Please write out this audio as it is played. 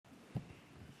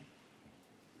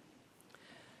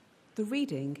The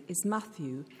reading is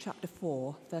Matthew chapter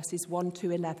 4, verses 1 to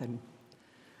 11,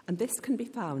 and this can be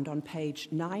found on page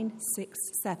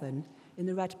 967 in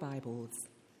the Red Bibles.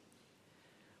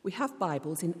 We have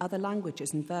Bibles in other languages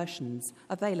and versions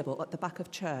available at the back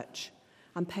of church,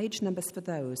 and page numbers for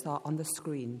those are on the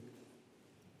screen.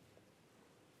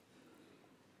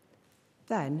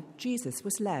 Then Jesus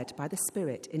was led by the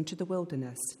Spirit into the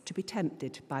wilderness to be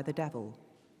tempted by the devil.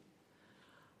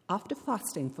 After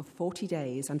fasting for 40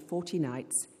 days and 40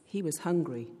 nights, he was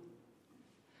hungry.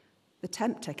 The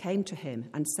tempter came to him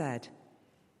and said,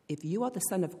 "If you are the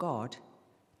Son of God,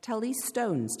 tell these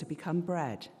stones to become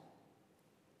bread."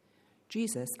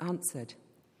 Jesus answered,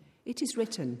 "It is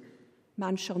written,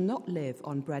 'Man shall not live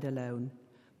on bread alone,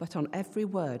 but on every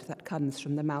word that comes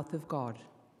from the mouth of God.'"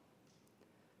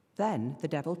 Then the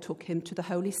devil took him to the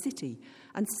holy city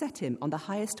and set him on the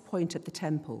highest point of the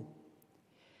temple.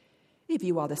 "If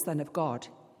you are the Son of God,"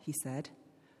 he said,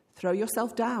 "throw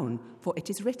yourself down, for it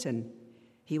is written,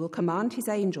 'He will command his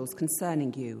angels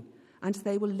concerning you, and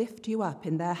they will lift you up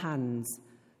in their hands,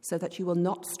 so that you will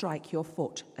not strike your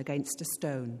foot against a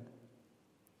stone.'"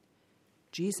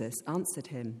 Jesus answered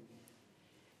him,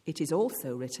 "It is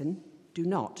also written, 'Do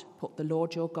not put the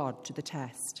Lord your God to the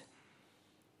test.'"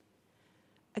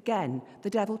 Again, the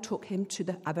devil took him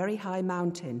to a very high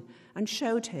mountain and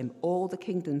showed him all the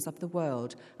kingdoms of the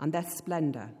world and their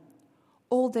splendor.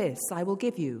 "All this I will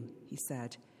give you," he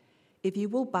said, "if you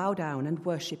will bow down and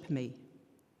worship me."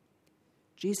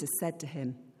 Jesus said to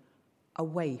him,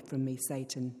 "Away from me,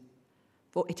 Satan,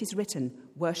 for it is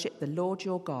written, 'Worship the Lord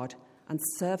your God and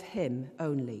serve him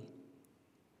only.'"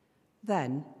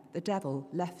 Then the devil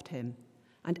left him,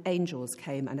 and angels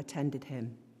came and attended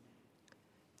him.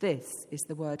 This is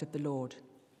the word of the Lord.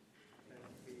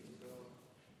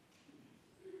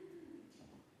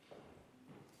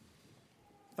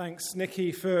 Thanks,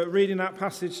 Nikki, for reading that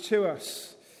passage to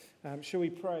us. Shall we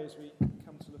pray as we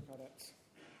come to look at it?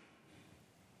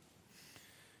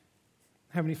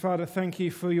 Heavenly Father, thank you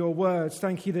for your words.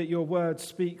 Thank you that your word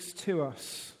speaks to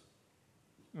us.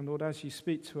 And Lord, as you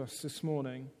speak to us this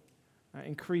morning,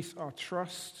 increase our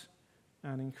trust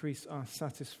and increase our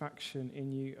satisfaction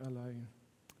in you alone.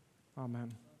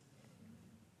 Amen.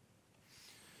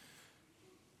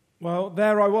 Well,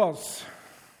 there I was,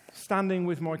 standing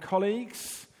with my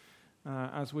colleagues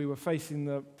as we were facing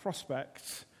the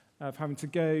prospect of having to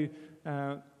go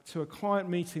to a client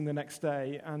meeting the next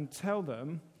day and tell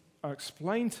them, or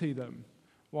explain to them,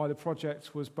 why the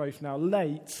project was both now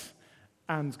late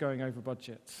and going over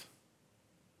budget.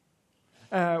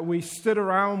 We stood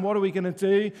around, what are we going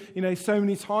to do? So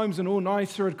many times an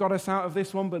all-nighter had got us out of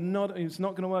this one, but it's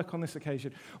not going to work on this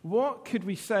occasion. What could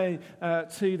we say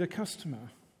to the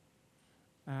customer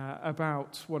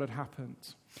about what had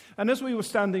happened? And as we were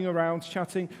standing around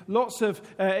chatting, lots of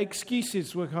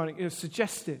excuses were kind of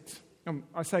suggested.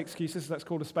 I say excuses, let's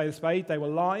call a spade a spade. They were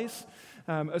lies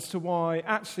as to why,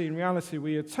 actually, in reality,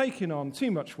 we had taken on too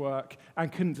much work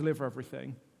and couldn't deliver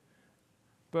everything.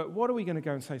 But what are we going to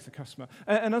go and say to the customer?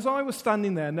 And as I was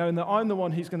standing there, knowing that I'm the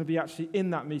one who's going to be actually in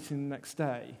that meeting the next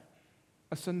day,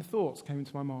 a sudden thoughts came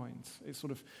into my mind. It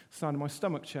sort of started my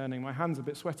stomach churning, my hands a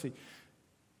bit sweaty.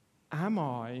 Am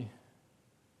I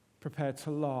prepared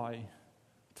to lie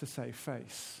to save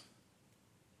face?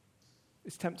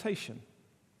 It's temptation.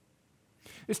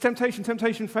 It's temptation.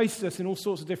 Temptation faces us in all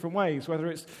sorts of different ways,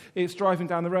 whether it's driving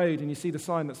down the road and you see the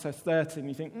sign that says 30 and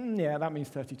you think, yeah, that means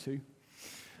 32.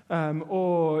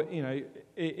 Or,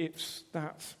 it's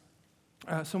that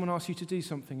someone asks you to do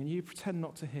something and you pretend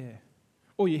not to hear.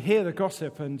 Or you hear the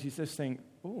gossip and you just think,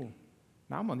 oh,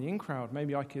 now I'm on the in crowd.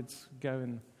 Maybe I could go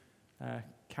and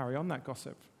carry on that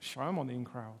gossip. Show I'm on the in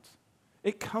crowd.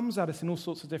 It comes at us in all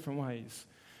sorts of different ways.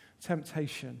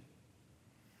 Temptation.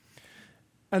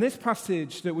 And this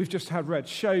passage that we've just had read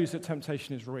shows that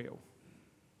temptation is real.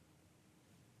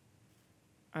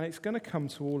 And it's going to come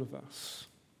to all of us.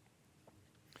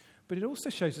 But it also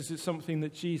shows us it's something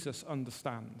that Jesus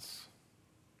understands.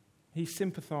 He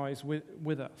sympathizes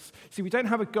with us. See, we don't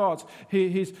have a God who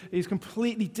is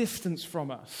completely distanced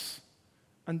from us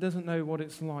and doesn't know what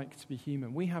it's like to be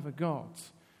human. We have a God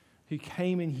who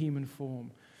came in human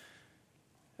form.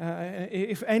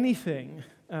 If anything,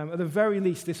 at the very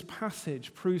least, this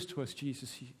passage proves to us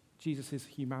Jesus'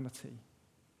 humanity.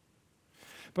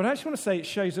 But I actually want to say it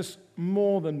shows us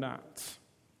more than that.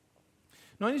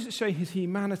 Not only does it show his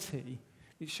humanity,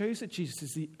 it shows that Jesus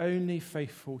is the only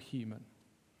faithful human.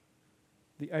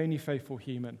 The only faithful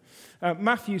human.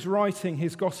 Matthew's writing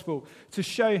his gospel to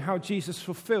show how Jesus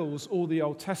fulfills all the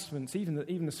Old Testaments,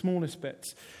 even the smallest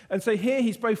bits. And so here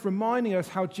he's both reminding us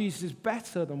how Jesus is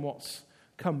better than what's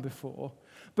come before,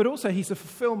 but also he's the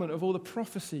fulfillment of all the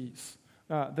prophecies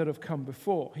that have come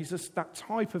before. He's just that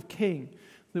type of king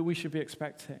that we should be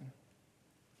expecting.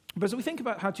 But as we think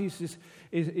about how Jesus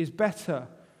is better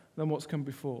than what's come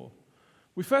before,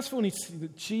 we first of all need to see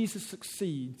that Jesus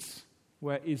succeeds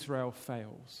where Israel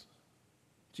fails.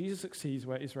 Jesus succeeds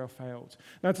where Israel failed.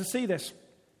 Now, to see this,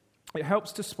 it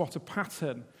helps to spot a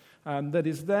pattern that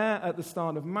is there at the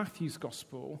start of Matthew's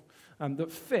gospel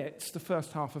that fits the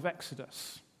first half of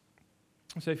Exodus.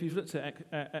 So if you've looked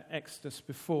at Exodus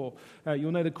before,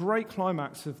 you'll know the great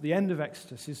climax of the end of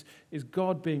Exodus is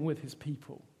God being with his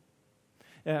people.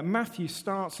 Matthew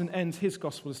starts and ends his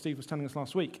gospel, as Steve was telling us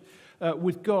last week,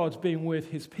 with God being with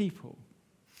his people.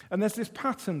 And there's this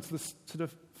pattern to the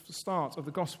start of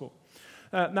the gospel.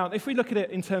 Now, if we look at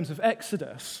it in terms of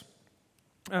Exodus,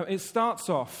 it starts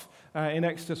off in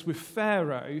Exodus with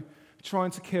Pharaoh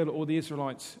trying to kill all the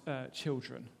Israelites'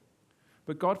 children.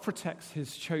 But God protects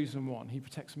his chosen one. He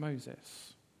protects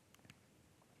Moses.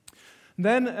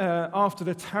 Then, after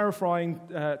the terrifying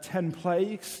 10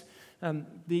 plagues,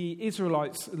 the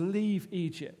Israelites leave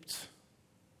Egypt.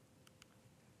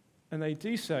 And they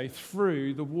do so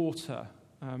through the water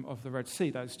of the Red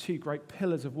Sea. Those two great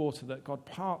pillars of water that God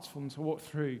parts for them to walk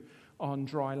through on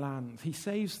dry land. He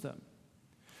saves them.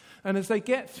 And as they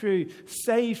get through,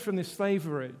 saved from this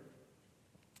slavery,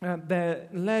 they're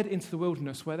led into the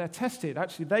wilderness where they're tested.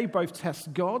 Actually, they both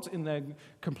test God in their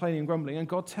complaining and grumbling, and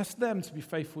God tests them to be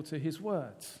faithful to his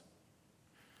words.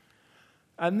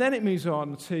 And then it moves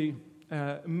on to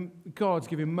God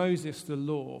giving Moses the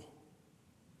law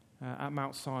at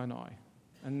Mount Sinai.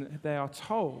 And they are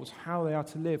told how they are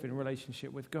to live in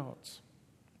relationship with God.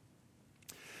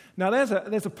 Now, there's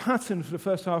a pattern for the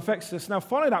first half of Exodus. Now,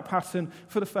 follow that pattern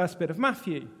for the first bit of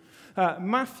Matthew.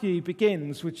 Matthew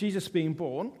begins with Jesus being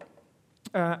born,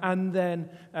 and then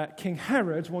King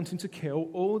Herod wanting to kill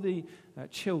all the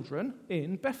children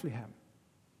in Bethlehem.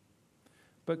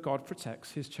 But God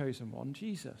protects his chosen one,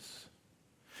 Jesus.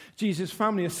 Jesus'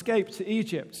 family escaped to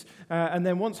Egypt, and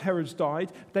then once Herod's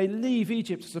died, they leave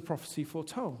Egypt as the prophecy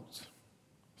foretold.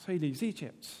 So he leaves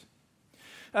Egypt.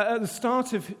 At the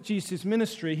start of Jesus'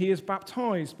 ministry, he is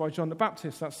baptized by John the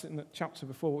Baptist. That's in the chapter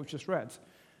before what we've just read.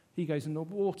 He goes in the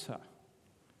water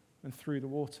and through the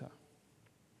water.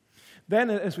 Then,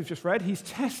 as we've just read, he's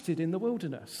tested in the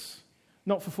wilderness.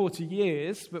 Not for 40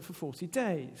 years, but for 40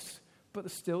 days. But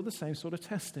there's still the same sort of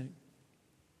testing.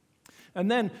 And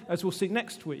then, as we'll see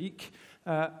next week,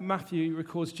 Matthew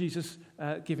records Jesus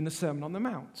giving the Sermon on the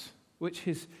Mount, which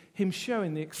is him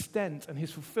showing the extent and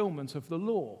his fulfillment of the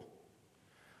law.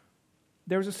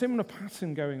 There is a similar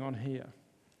pattern going on here.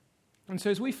 And so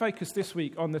as we focus this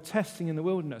week on the testing in the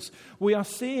wilderness, we are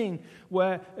seeing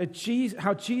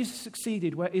how Jesus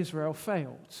succeeded where Israel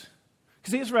failed.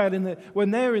 Because Israel,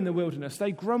 when they're in the wilderness,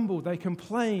 they grumbled, they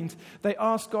complained, they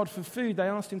asked God for food, they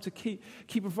asked him to keep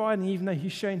providing even though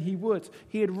he's shown he would.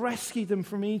 He had rescued them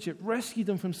from Egypt, rescued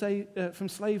them from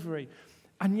slavery,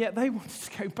 and yet they wanted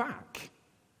to go back.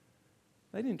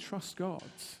 They didn't trust God.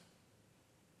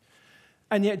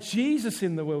 And yet Jesus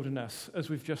in the wilderness, as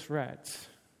we've just read,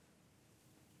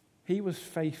 he was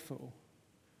faithful.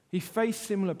 He faced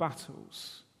similar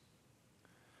battles,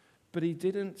 but he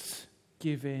didn't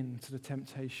give in to the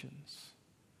temptations.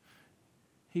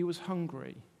 He was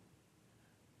hungry,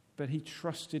 but he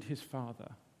trusted his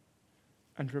Father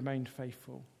and remained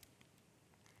faithful.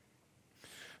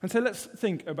 And so let's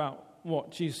think about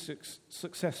what Jesus'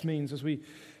 success means as we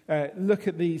look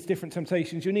at these different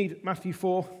temptations. You need Matthew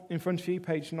 4 in front of you,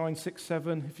 page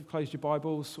 967, if you've closed your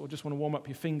Bibles or just want to warm up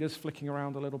your fingers, flicking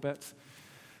around a little bit.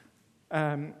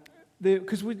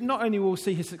 Because we not only will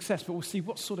see his success, but we'll see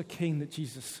what sort of king that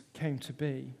Jesus came to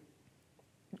be.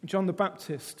 John the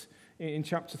Baptist in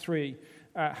chapter 3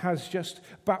 has just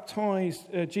baptized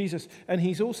Jesus, and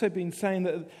he's also been saying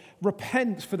that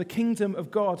repent, for the kingdom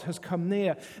of God has come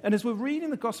near. And as we're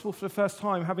reading the gospel for the first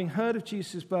time, having heard of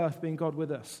Jesus' birth being God with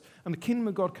us and the kingdom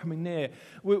of God coming near,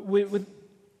 we're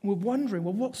wondering,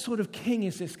 well, what sort of king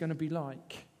is this going to be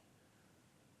like?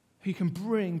 Who can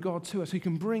bring God to us, who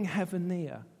can bring heaven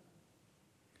near?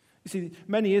 You see,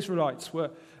 many Israelites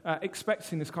were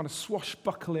expecting this kind of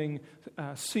swashbuckling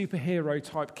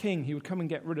superhero-type king who would come and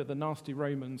get rid of the nasty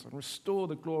Romans and restore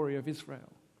the glory of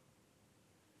Israel.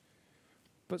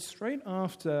 But straight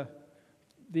after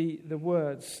the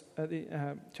words,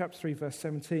 chapter 3, verse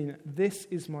 17, "This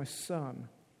is my son,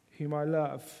 whom I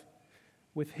love.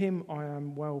 With him I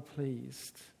am well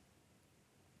pleased."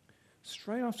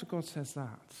 Straight after God says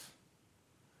that,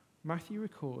 Matthew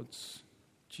records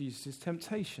Jesus'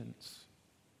 temptations.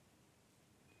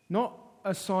 Not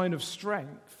a sign of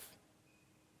strength,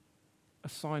 a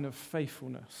sign of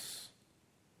faithfulness.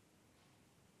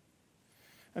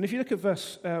 And if you look at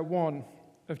verse 1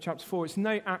 of chapter 4, it's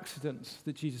no accident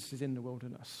that Jesus is in the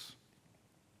wilderness.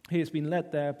 He has been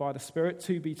led there by the Spirit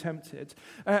to be tempted.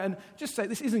 And just say,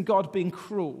 this isn't God being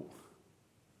cruel.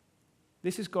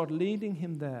 This is God leading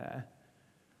him there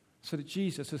so that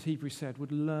Jesus, as Hebrews said,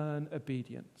 would learn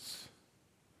obedience.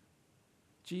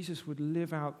 Jesus would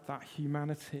live out that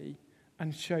humanity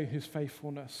and show his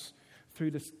faithfulness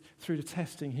through the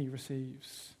testing he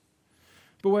receives.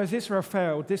 But whereas Israel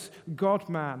failed, this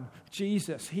God-man,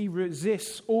 Jesus, he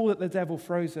resists all that the devil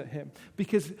throws at him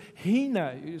because he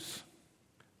knows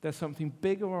there's something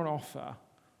bigger on offer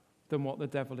than what the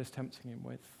devil is tempting him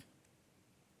with.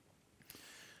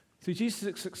 So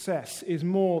Jesus' success is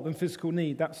more than physical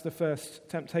need. That's the first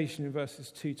temptation in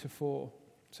verses 2 to 4.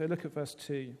 So look at verse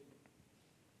 2.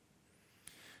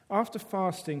 After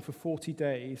fasting for 40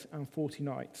 days and 40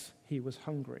 nights, he was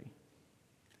hungry.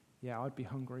 Yeah, I'd be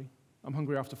hungry. I'm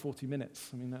hungry after 40 minutes.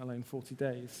 Let alone 40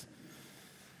 days.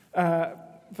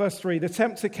 Verse 3, the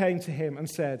tempter came to him and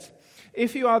said,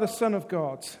 if you are the Son of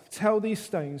God, tell these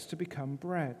stones to become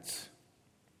bread.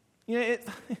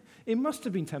 It must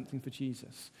have been tempting for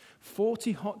Jesus.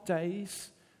 40 hot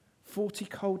days, 40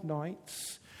 cold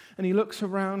nights, and he looks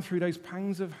around through those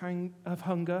pangs of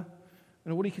hunger,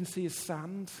 and all he can see is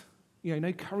sand.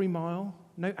 No Curry Mile,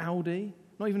 no Aldi,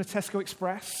 not even a Tesco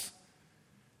Express.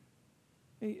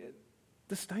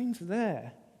 The stones are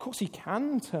there. Of course he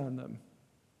can turn them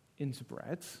into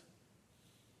bread.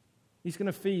 He's going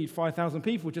to feed 5,000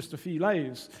 people, just a few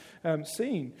loaves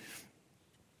seen.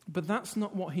 But that's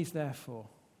not what he's there for.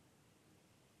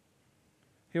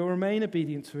 He'll remain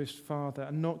obedient to his Father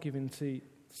and not give in to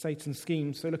Satan's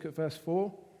schemes. So look at verse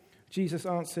 4. Jesus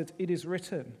answered, it is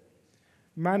written,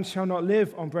 man shall not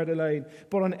live on bread alone,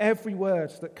 but on every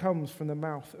word that comes from the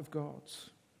mouth of God.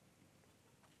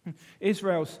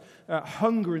 Israel's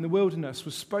hunger in the wilderness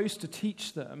was supposed to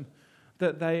teach them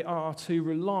that they are to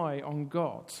rely on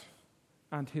God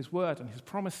and his word and his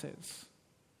promises.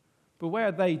 But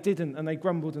where they didn't and they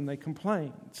grumbled and they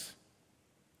complained,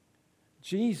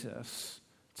 Jesus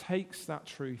takes that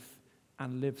truth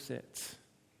and lives it.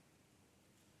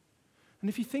 And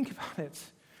if you think about it,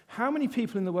 how many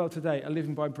people in the world today are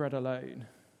living by bread alone?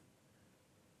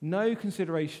 No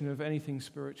consideration of anything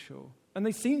spiritual. And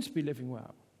they seem to be living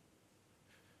well.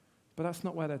 But that's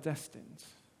not where they're destined.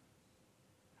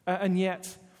 And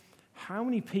yet, how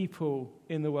many people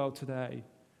in the world today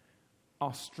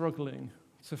are struggling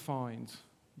to find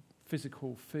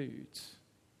physical food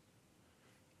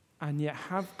and yet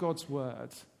have God's word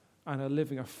and are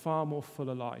living a far more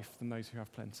fuller life than those who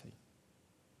have plenty?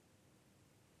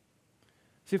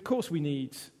 See, of course we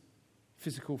need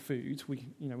physical food. We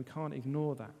can't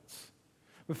ignore that.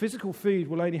 But physical food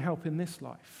will only help in this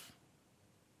life.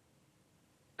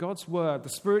 God's word, the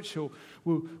spiritual,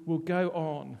 will go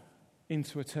on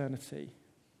into eternity.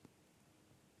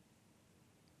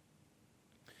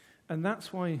 And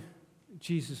that's why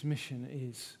Jesus' mission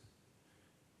is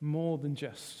more than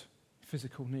just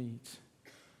physical needs.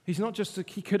 He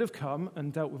could have come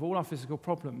and dealt with all our physical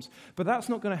problems, but that's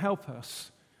not going to help us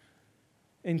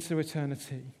into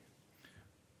eternity.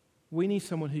 We need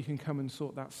someone who can come and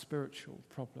sort that spiritual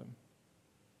problem.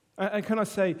 And can I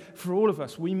say, for all of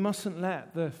us, we mustn't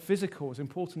let the physical, as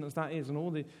important as that is, and all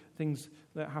the things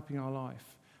that happen in our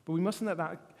life, but we mustn't let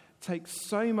that take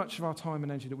so much of our time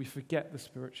and energy that we forget the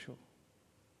spiritual.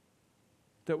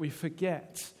 That we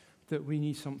forget that we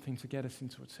need something to get us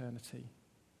into eternity,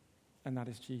 and that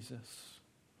is Jesus.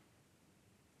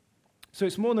 So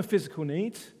it's more than physical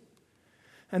need,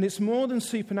 and it's more than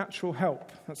supernatural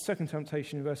help. That's second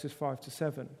temptation in verses 5 to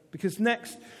 7. Because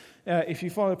next, if you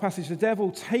follow the passage, the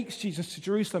devil takes Jesus to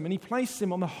Jerusalem and he places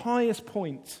him on the highest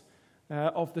point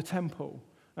of the temple.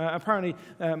 Apparently,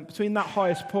 between that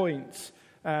highest point,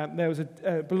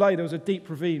 below there was a deep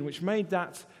ravine which made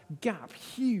that gap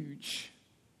huge.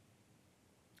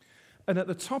 And at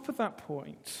the top of that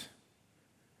point,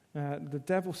 the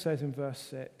devil says in verse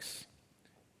 6,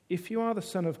 if you are the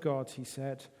Son of God, he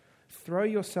said, throw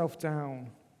yourself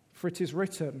down, for it is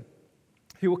written,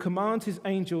 he will command his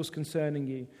angels concerning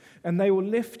you, and they will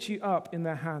lift you up in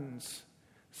their hands,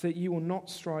 so that you will not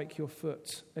strike your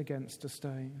foot against a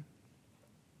stone.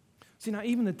 See, now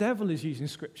even the devil is using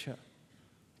Scripture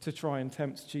to try and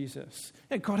tempt Jesus.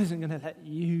 God isn't going to let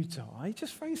you die.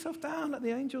 Just throw yourself down, let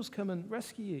the angels come and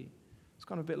rescue you. It's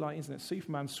kind of a bit like, isn't it,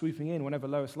 Superman swooping in whenever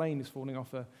Lois Lane is falling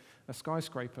off a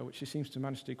skyscraper, which she seems to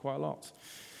manage to do quite a lot.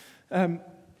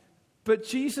 But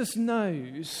Jesus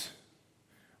knows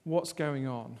what's going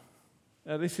on.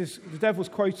 The devil's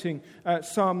quoting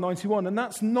Psalm 91, and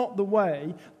that's not the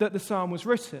way that the psalm was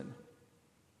written.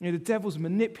 The devil's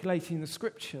manipulating the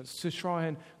scriptures to try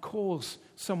and cause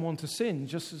someone to sin,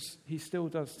 just as he still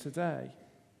does today.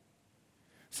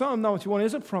 Psalm 91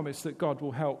 is a promise that God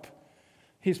will help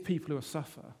his people who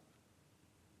suffer.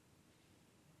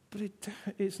 But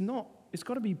it's not. It's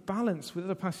got to be balanced with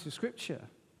other passages of scripture.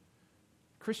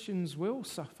 Christians will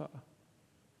suffer.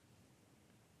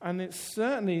 And it's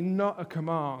certainly not a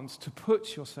command to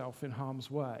put yourself in harm's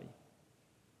way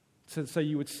so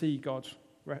you would see God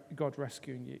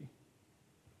rescuing you.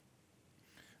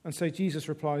 And so Jesus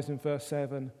replies in verse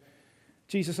 7.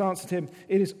 Jesus answered him,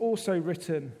 "It is also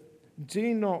written,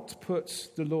 do not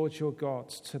put the Lord your God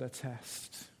to the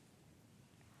test."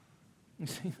 You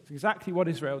see, that's exactly what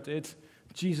Israel did.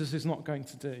 Jesus is not going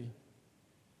to do.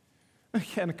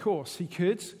 Again, of course, he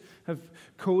could have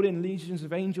called in legions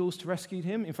of angels to rescue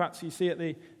him. In fact, you see at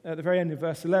the very end of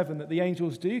verse 11 that the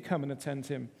angels do come and attend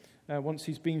him once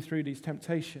he's been through these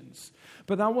temptations.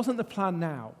 But that wasn't the plan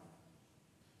now.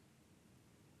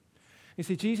 You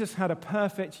see, Jesus had a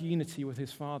perfect unity with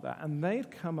his Father, and they'd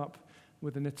come up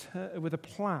with a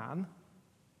plan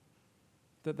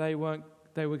that they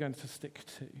were going to stick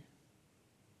to.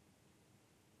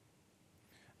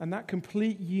 And that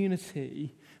complete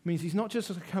unity means he's not just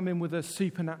to come in with a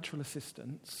supernatural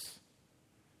assistance.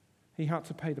 He had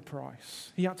to pay the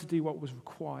price. He had to do what was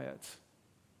required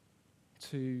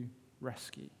to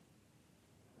rescue.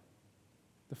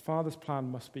 The Father's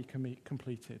plan must be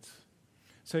completed.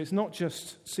 So it's not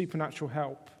just supernatural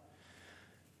help.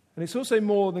 And it's also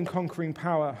more than conquering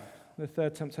power, the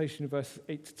third temptation in verses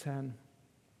 8 to 10.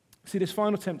 See, this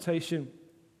final temptation,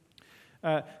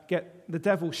 the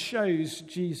devil shows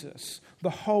Jesus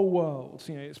the whole world.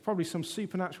 It's probably some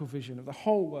supernatural vision of the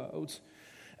whole world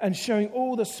and showing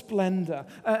all the splendor.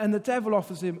 And the devil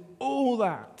offers him all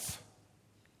that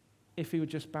if he would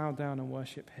just bow down and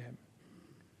worship him.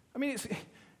 I mean,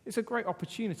 it's a great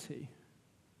opportunity.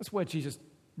 That's where Jesus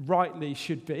rightly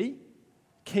should be,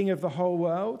 king of the whole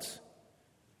world.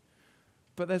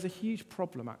 But there's a huge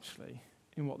problem, actually,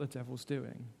 in what the devil's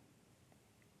doing.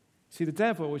 See, the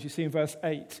devil, as you see in verse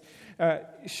 8,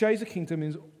 shows the kingdom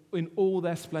in all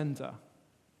their splendor,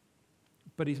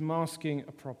 but he's masking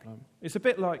a problem. It's a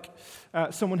bit like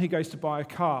someone who goes to buy a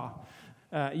car.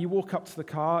 You walk up to the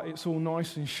car, it's all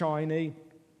nice and shiny.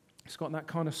 It's got that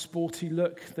kind of sporty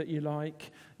look that you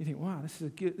like. You think, wow, this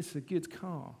is a good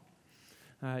car.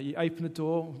 You open the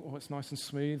door, it's nice and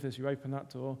smooth as you open that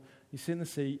door. You sit in the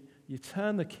seat, you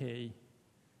turn the key,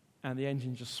 and the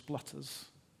engine just splutters,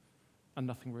 and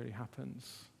nothing really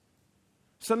happens.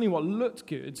 Suddenly what looked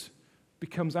good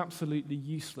becomes absolutely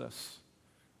useless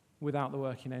without the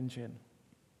working engine.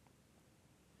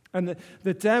 And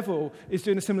the devil is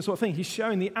doing a similar sort of thing. He's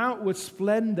showing the outward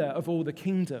splendor of all the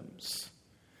kingdoms,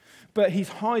 but he's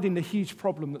hiding the huge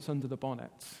problem that's under the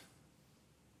bonnet,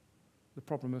 the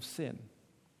problem of sin.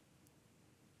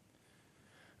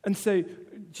 And so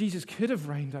Jesus could have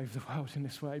reigned over the world in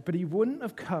this way, but he wouldn't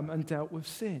have come and dealt with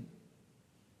sin,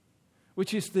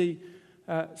 which is the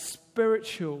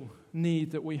spiritual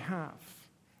need that we have.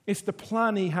 It's the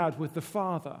plan he had with the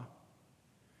Father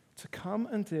to come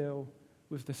and deal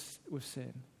with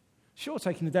sin. Sure,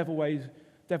 taking the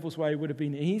devil's way would have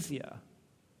been easier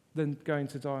than going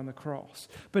to die on the cross.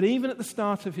 But even at the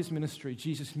start of his ministry,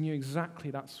 Jesus knew exactly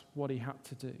that's what he had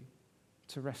to do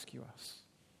to rescue us.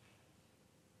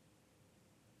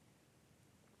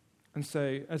 And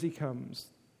so, as he comes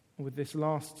with this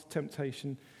last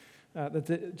temptation,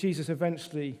 Jesus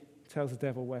eventually tells the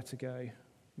devil where to go.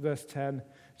 Verse 10,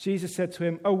 Jesus said to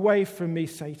him, "Away from me,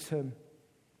 Satan,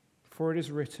 for it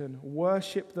is written,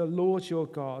 worship the Lord your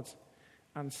God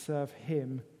and serve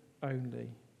him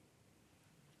only."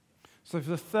 So for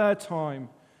the third time,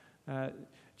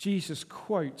 Jesus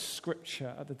quotes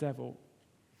Scripture at the devil.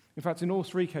 In fact, in all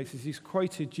three cases, he's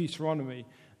quoted Deuteronomy,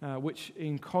 which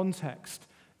in context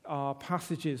are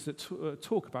passages that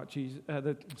talk about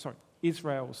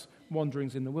Israel's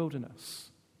wanderings in the wilderness.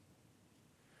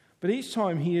 But each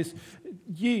time he's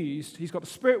got the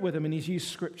Spirit with him and he's used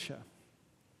Scripture.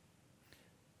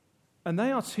 And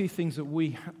they are two things that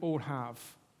we all have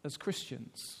as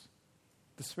Christians.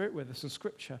 The Spirit with us and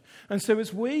Scripture. And so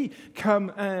as we come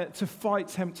to fight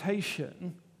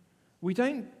temptation, we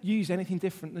don't use anything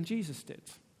different than Jesus did.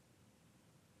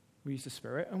 We use the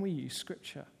Spirit and we use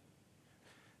Scripture.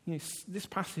 This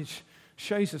passage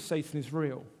shows us Satan is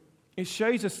real. It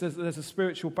shows us that there's a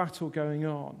spiritual battle going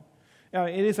on. Now,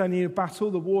 it is only a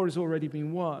battle. The war has already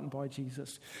been won by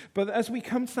Jesus. But as we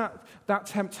come to that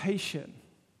temptation,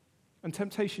 and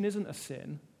temptation isn't a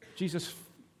sin, Jesus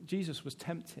was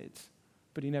tempted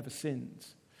but he never sinned.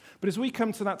 But as we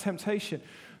come to that temptation,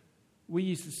 we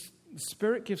use this, the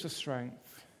Spirit gives us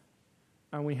strength,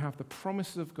 and we have the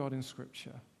promises of God in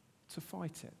Scripture to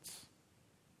fight it.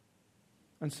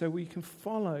 And so we can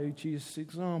follow Jesus'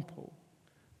 example,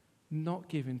 not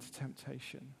give in to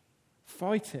temptation.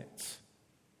 Fight it.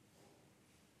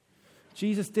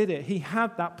 Jesus did it. He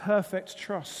had that perfect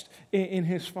trust in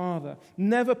his Father,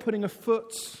 never putting a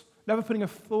thought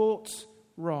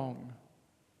wrong.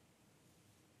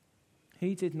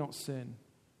 He did not sin.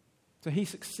 So he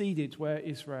succeeded where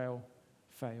Israel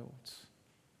failed.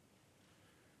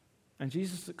 And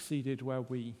Jesus succeeded where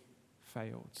we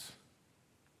failed.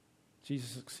 Jesus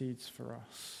succeeds for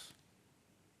us.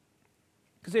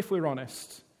 Because if we're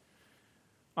honest,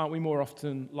 aren't we more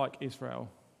often like Israel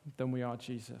than we are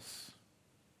Jesus?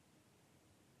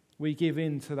 We give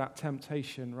in to that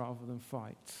temptation rather than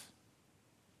fight.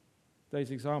 Those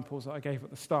examples that I gave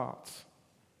at the start,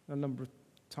 a number of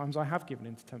times I have given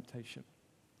in to temptation.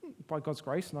 By God's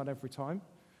grace, not every time,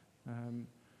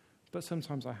 but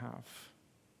sometimes I have.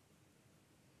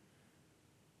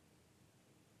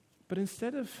 But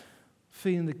instead of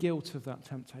feeling the guilt of that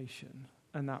temptation,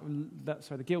 and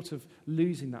the guilt of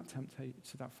losing that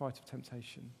fight of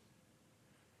temptation,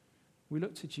 we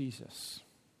look to Jesus.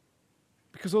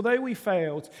 Because although we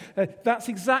failed, that's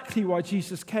exactly why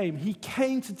Jesus came. He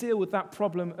came to deal with that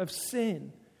problem of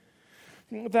sin.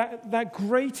 That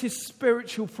greatest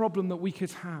spiritual problem that we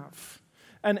could have.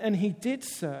 And he did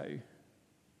so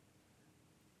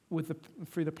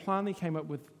through the plan he came up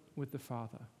with the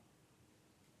Father.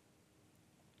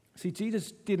 See,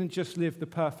 Jesus didn't just live the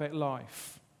perfect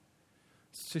life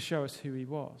to show us who he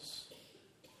was.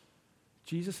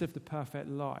 Jesus lived the perfect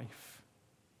life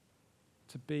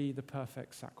to be the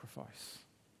perfect sacrifice.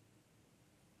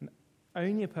 And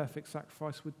only a perfect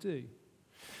sacrifice would do.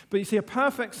 But you see, a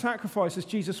perfect sacrifice as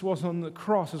Jesus was on the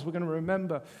cross, as we're going to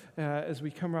remember as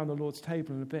we come around the Lord's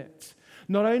table in a bit,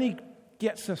 not only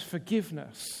gets us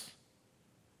forgiveness,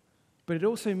 but it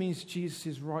also means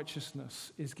Jesus'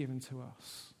 righteousness is given to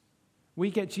us. We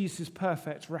get Jesus'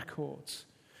 perfect records.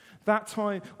 That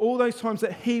time, all those times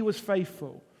that he was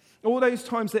faithful, all those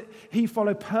times that he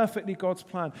followed perfectly God's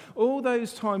plan, all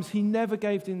those times he never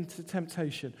gave in to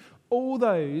temptation, all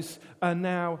those are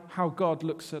now how God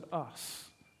looks at us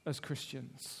as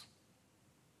Christians.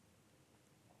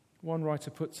 One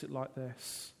writer puts it like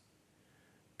this: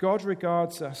 God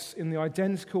regards us in the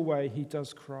identical way he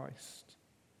does Christ.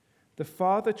 The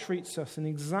Father treats us in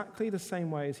exactly the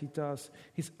same way as he does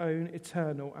his own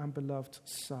eternal and beloved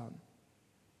Son.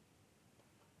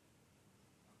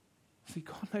 See,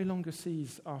 God no longer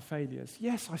sees our failures.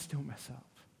 Yes, I still mess up.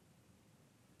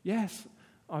 Yes,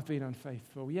 I've been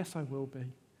unfaithful. Yes, I will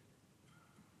be.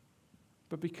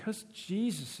 But because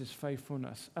Jesus'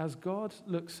 faithfulness, as God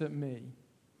looks at me,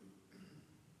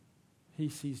 he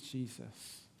sees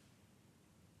Jesus.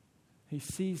 He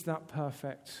sees that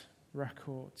perfect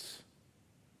record.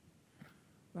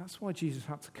 That's why Jesus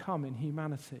had to come in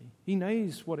humanity. He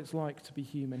knows what it's like to be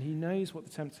human. He knows what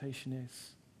the temptation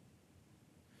is.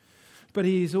 But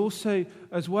he is also,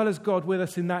 as well as God with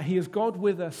us in that, he is God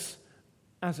with us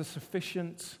as a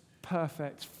sufficient,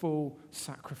 perfect, full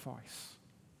sacrifice.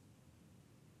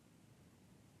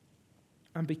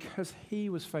 And because he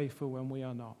was faithful when we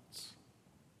are not,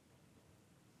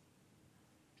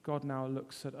 God now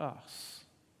looks at us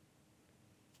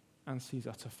and sees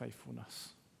utter faithfulness.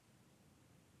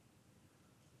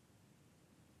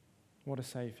 What a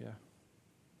Saviour.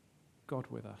 God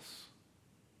with us.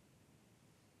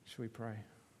 Shall we pray?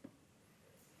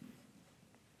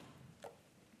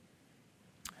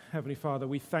 Heavenly Father,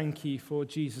 we thank you for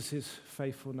Jesus'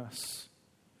 faithfulness.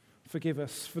 Forgive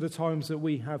us for the times that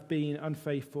we have been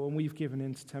unfaithful and we've given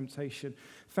in to temptation.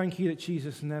 Thank you that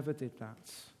Jesus never did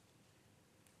that.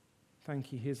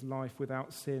 Thank you, his life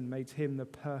without sin made him the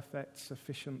perfect,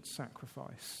 sufficient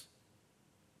sacrifice.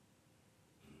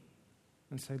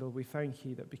 And say, Lord, we thank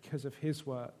you that because of his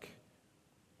work,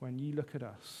 when you look at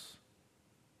us,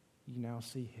 you now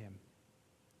see him.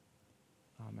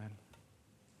 Amen.